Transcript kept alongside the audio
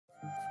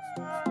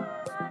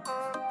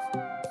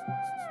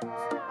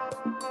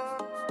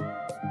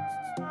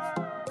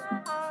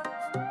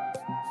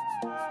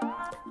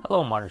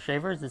Hello Modern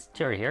Shavers, it's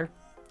Terry here.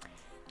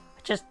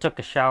 I just took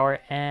a shower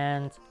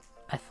and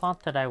I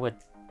thought that I would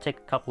take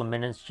a couple of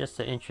minutes just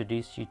to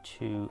introduce you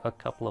to a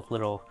couple of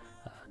little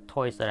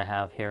toys that I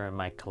have here in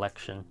my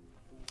collection.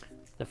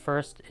 The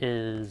first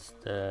is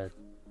the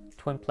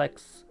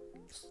Twinplex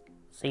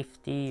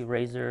Safety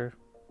Razor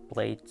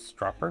Blade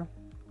Stropper.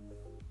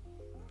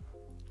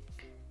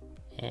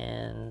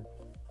 And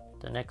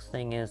the next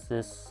thing is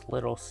this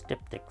little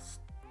Styptic.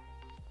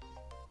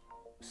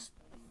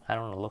 I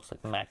don't know, it looks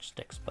like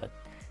matchsticks, but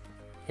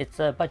it's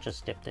a bunch of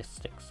Styptic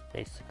sticks,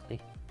 basically.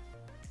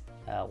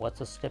 What's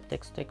a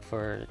Styptic stick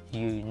for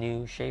you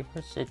new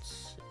shavers?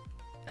 It's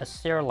a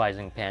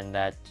sterilizing pen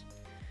that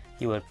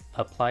you would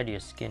apply to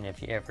your skin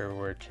if you ever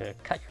were to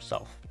cut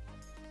yourself.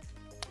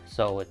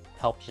 So it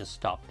helps you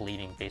stop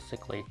bleeding,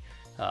 basically.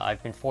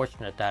 I've been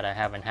fortunate that I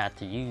haven't had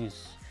to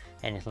use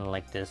anything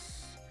like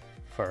this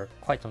for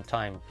quite some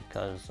time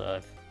because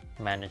I've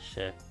managed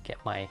to get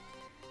my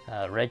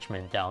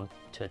regimen down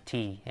to a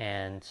T,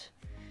 and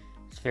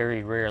it's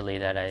very rarely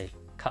that I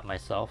cut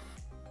myself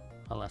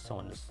unless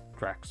someone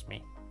distracts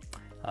me.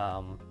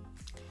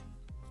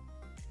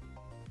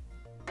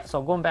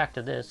 So going back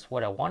to this,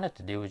 what I wanted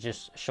to do is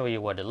just show you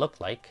what it looked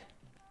like.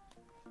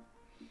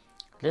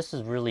 This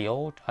is really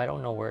old. I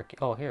don't know where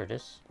oh, here it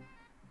is.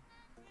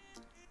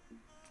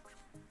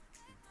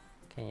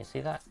 Can you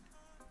see that?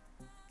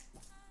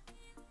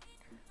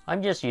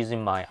 I'm just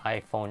using my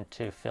iPhone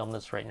to film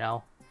this right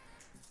now.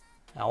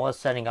 I was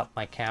setting up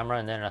my camera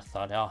and then I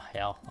thought, oh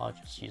hell, I'll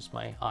just use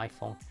my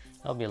iPhone.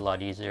 That'll be a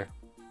lot easier.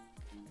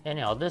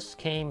 Anyhow, this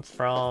came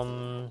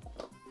from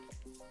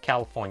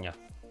California.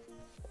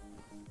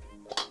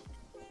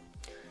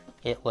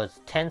 It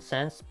was 10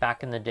 cents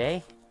back in the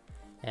day,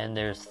 and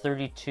there's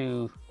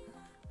 32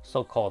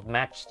 so-called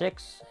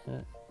matchsticks.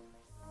 And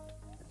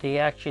they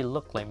actually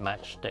look like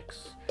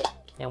matchsticks.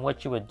 And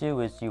what you would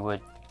do is you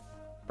would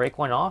break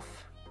one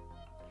off,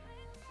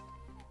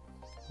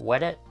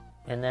 wet it,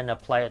 and then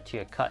apply it to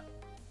your cut.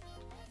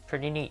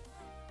 Pretty neat.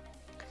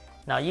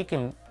 Now you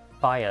can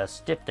buy a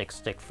Styptic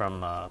stick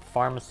from a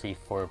pharmacy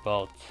for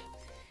about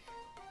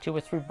 $2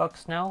 or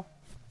 $3 now.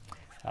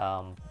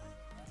 A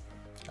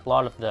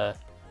lot of the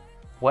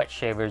wet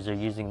shavers are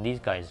using these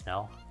guys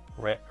now,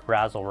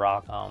 Razzle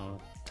Rock.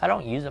 I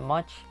don't use it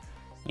much.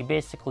 You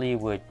basically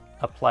would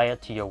apply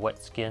it to your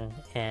wet skin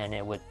and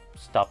it would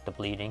stop the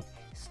bleeding.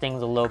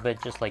 Stings a little bit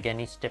just like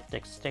any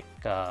Styptic stick.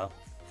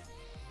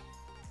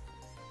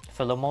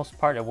 For the most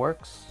part it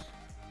works.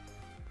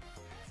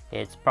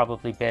 It's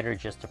probably better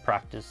just to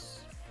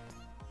practice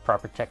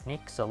proper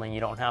technique so then you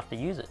don't have to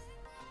use it.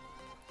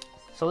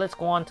 So let's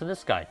go on to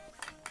this guy,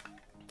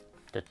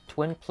 the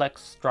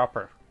Twinplex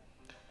Stropper.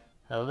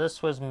 Now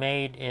this was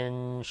made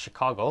in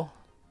Chicago.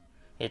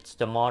 It's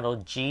the model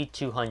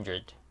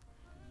G200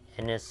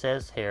 and it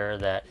says here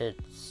that it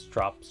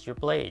strops your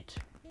blade.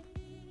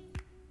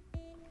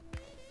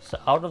 So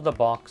out of the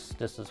box,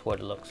 this is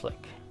what it looks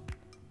like.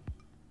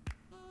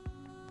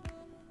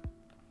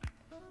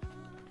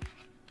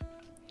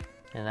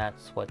 And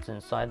that's what's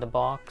inside the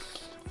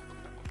box.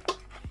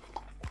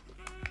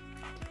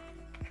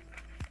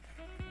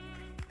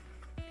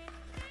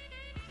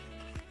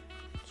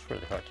 It's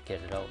really hard to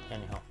get it out.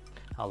 Anyhow,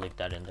 I'll leave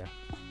that in there.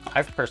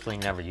 I've personally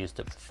never used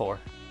it before,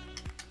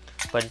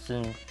 but it's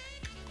in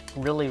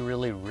really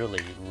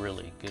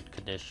good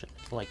condition.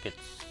 Like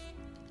it's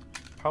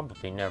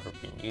probably never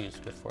been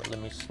used before.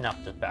 Let me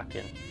snap this back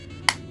in.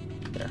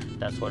 There,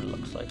 that's what it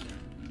looks like.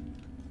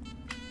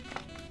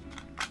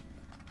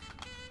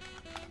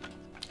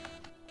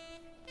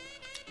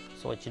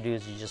 So what you do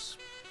is you just,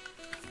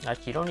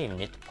 actually you don't even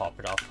need to pop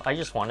it off. I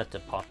just wanted to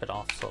pop it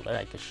off so that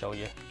I could show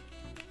you.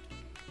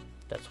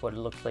 That's what it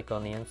looks like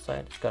on the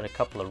inside. It's got a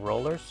couple of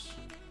rollers,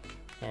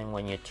 and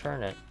when you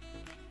turn it,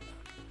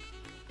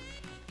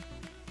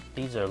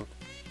 these are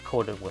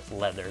coated with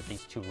leather,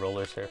 these two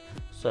rollers here.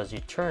 So as you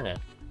turn it,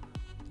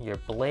 your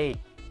blade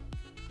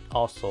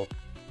also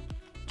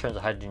turns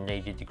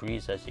 180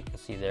 degrees, as you can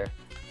see there,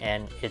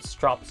 and it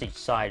strops each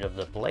side of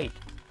the blade.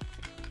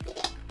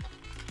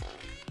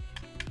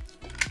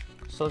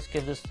 So let's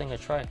give this thing a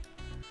try.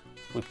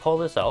 We pull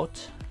this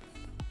out.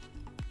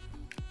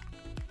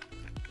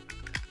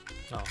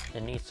 Oh,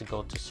 it needs to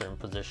go to a certain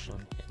position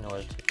in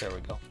order to, there we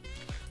go.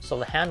 So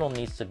the handle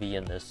needs to be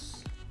in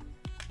this.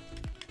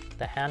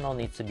 The handle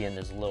needs to be in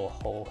this little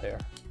hole here.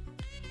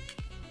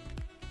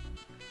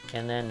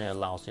 And then it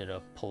allows you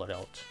to pull it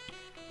out.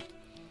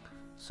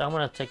 So I'm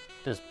going to take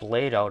this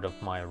blade out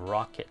of my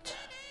Rocket,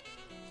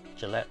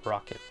 Gillette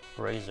Rocket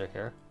razor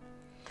here.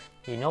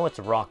 You know it's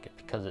a Rocket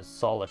because it's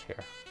solid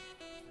here.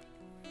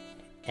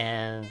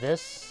 And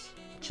this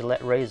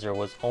Gillette razor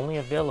was only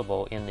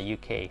available in the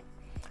UK,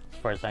 as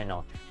far as I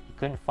know. You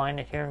couldn't find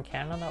it here in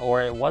Canada,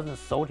 or it wasn't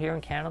sold here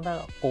in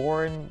Canada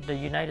or in the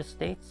United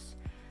States.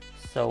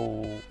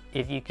 So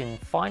if you can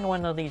find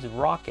one of these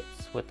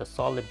Rockets with a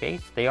solid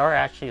base, they are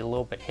actually a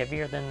little bit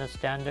heavier than the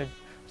standard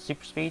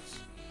Super Speeds.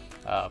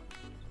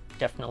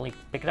 Definitely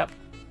pick it up.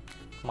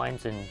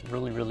 Mine's in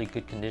really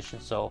good condition,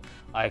 so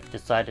I've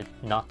decided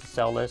not to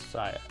sell this.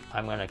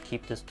 I'm gonna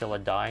keep this till I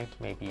die.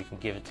 Maybe you can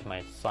give it to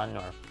my son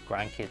or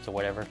grandkids or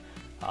whatever.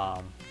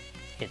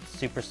 It's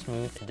super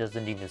smooth. It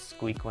doesn't even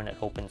squeak when it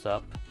opens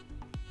up.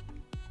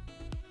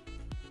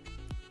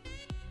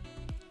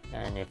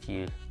 And if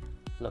you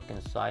look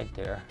inside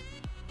there,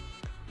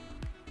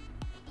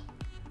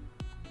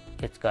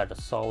 it's got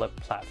a solid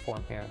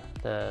platform here.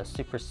 The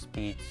Super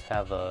Speeds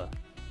have I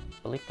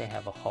believe they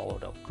have a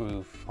hollowed out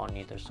groove on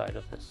either side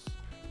of this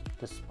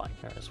spine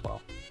here as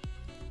well.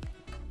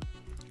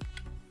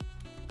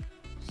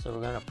 So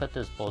we're going to put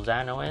this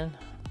Bolzano in.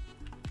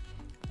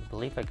 I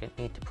believe I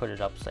need to put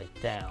it upside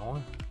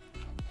down.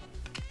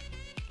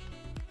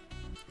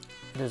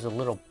 There's a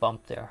little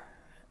bump there,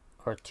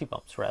 or 2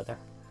 bumps rather.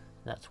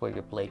 That's where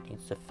your blade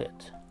needs to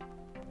fit.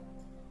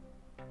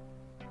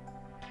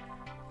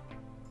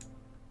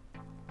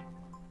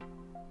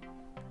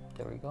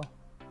 There we go.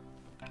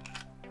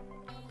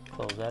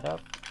 Close that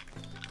up,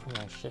 and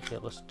I should be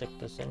able to stick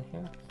this in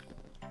here.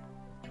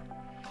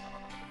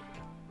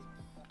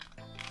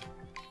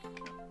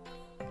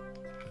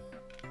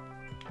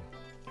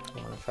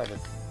 I'm going to try to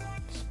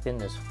spin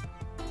this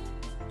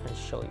and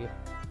show you.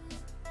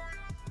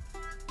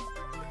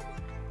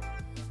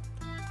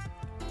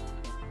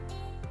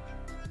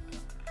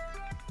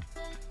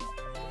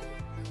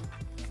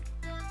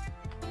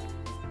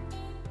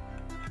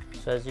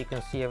 So as you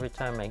can see, every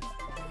time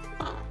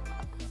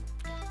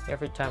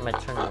I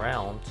turn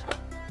around,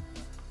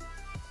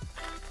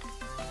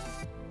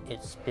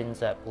 it spins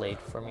that blade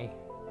for me.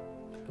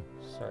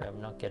 Sorry, I'm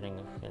not getting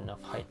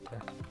enough height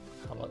there.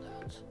 How about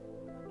that?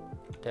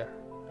 There.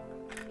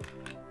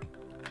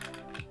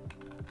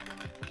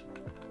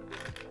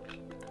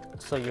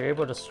 So you're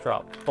able to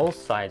strop both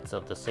sides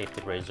of the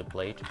safety razor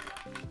blade.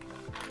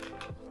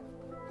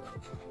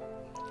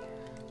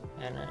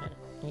 And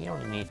you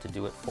don't need to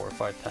do it 4 or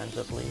 5 times,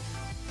 I believe.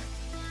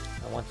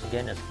 And once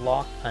again, it's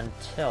locked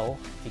until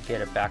you get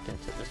it back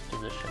into this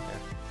position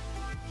here.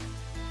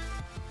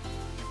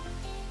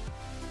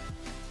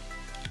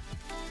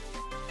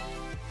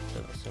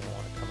 Doesn't seem to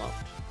want to come out.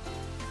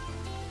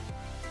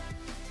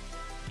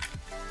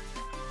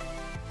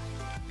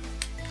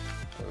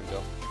 There we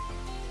go.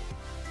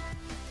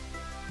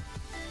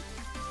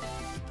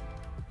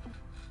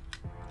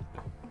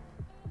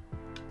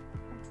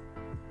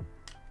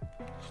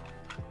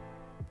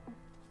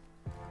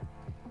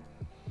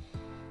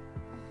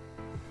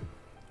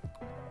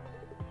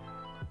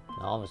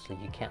 Obviously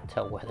you can't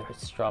tell whether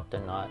it's stropped or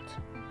not,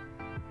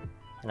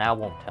 and I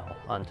won't tell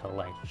until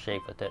I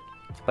shave with it,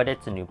 but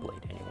it's a new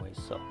blade anyway.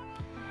 So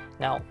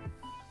now,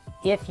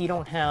 if you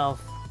don't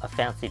have a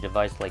fancy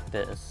device like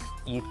this,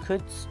 you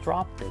could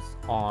strop this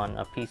on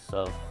a piece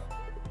of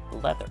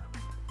leather.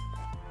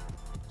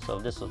 So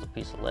if this was a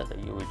piece of leather,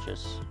 you would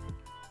just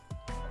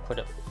put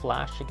it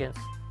flush against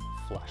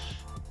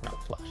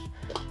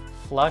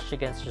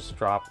your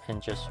strop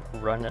and just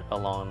run it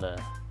along the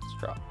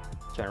strop.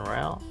 Turn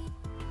around,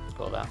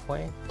 go that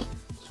way.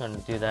 Just going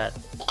to do that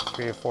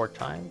 3 or 4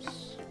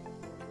 times.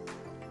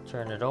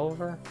 Turn it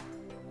over,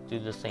 do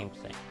the same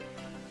thing.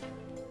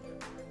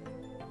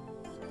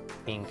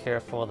 Being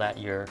careful that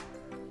you're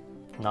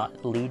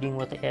not leading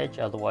with the edge,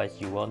 otherwise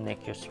you will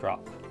nick your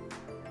strop.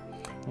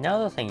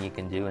 Another thing you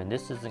can do, and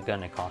this isn't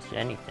going to cost you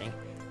anything,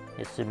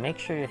 is to make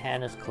sure your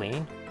hand is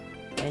clean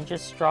and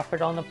just strop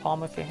it on the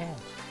palm of your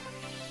hand.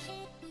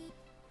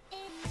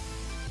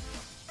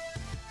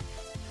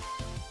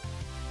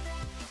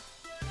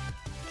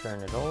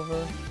 Turn it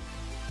over.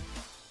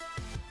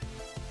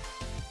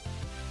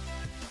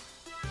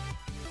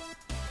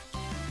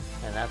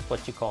 And that's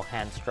what you call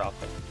hand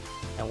stropping.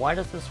 And why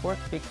does this work?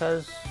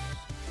 Because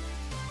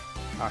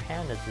our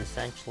hand is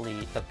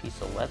essentially a piece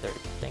of leather, if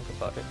you think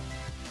about it.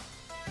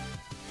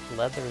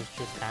 Leather is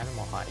just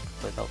animal hide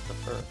without the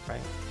fur,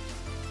 right?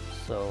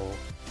 So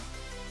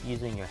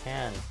using your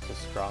hand to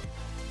strop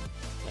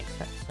makes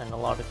sense, and a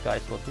lot of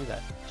guys will do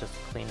that, just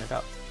clean it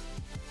up.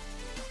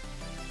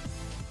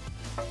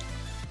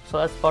 So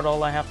that's about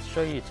all I have to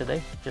show you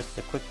today. Just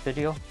a quick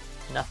video,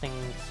 nothing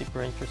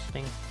super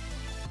interesting.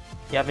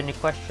 If you have any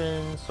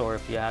questions, or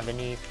if you have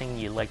anything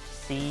you'd like to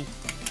see,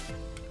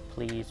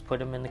 please put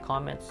them in the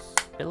comments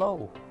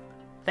below.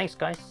 Thanks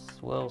guys,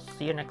 we'll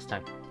see you next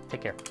time.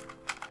 Take care.